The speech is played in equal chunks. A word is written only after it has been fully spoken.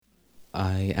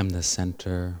I am the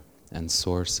center and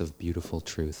source of beautiful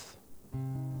truth.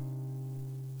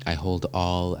 I hold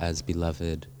all as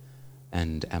beloved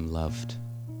and am loved.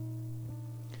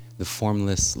 The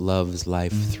formless loves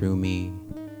life through me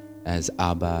as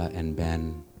Abba and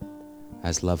Ben,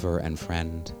 as lover and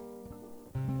friend,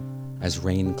 as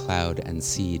rain cloud and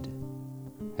seed,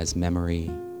 as memory,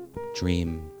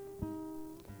 dream.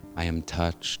 I am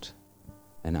touched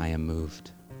and I am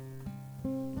moved.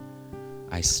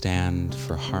 I stand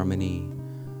for harmony,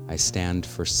 I stand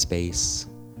for space,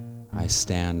 I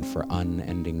stand for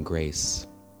unending grace.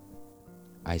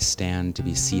 I stand to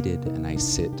be seated and I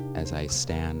sit as I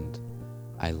stand.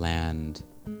 I land,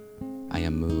 I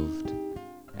am moved,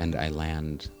 and I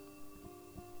land.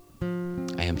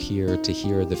 I am here to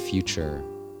hear the future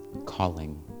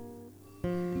calling.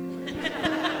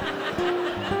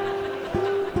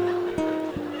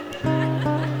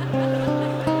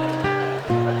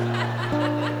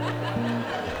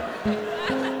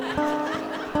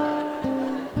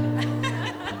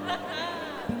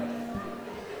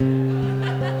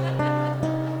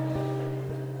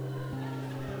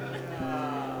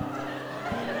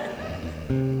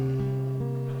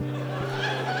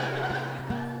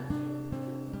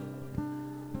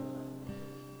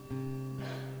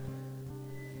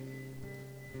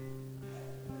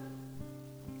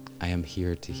 I am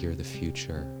here to hear the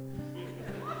future,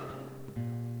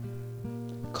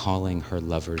 calling her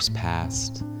lover's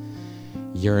past,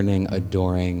 yearning,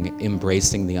 adoring,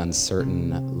 embracing the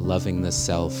uncertain, loving the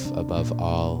self above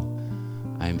all.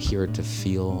 I am here to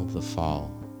feel the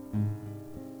fall.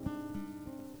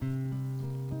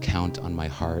 Count on my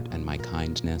heart and my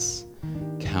kindness,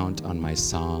 count on my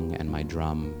song and my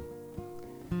drum,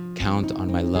 count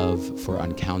on my love for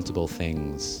uncountable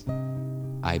things.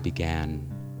 I began,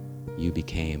 you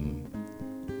became,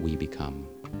 we become.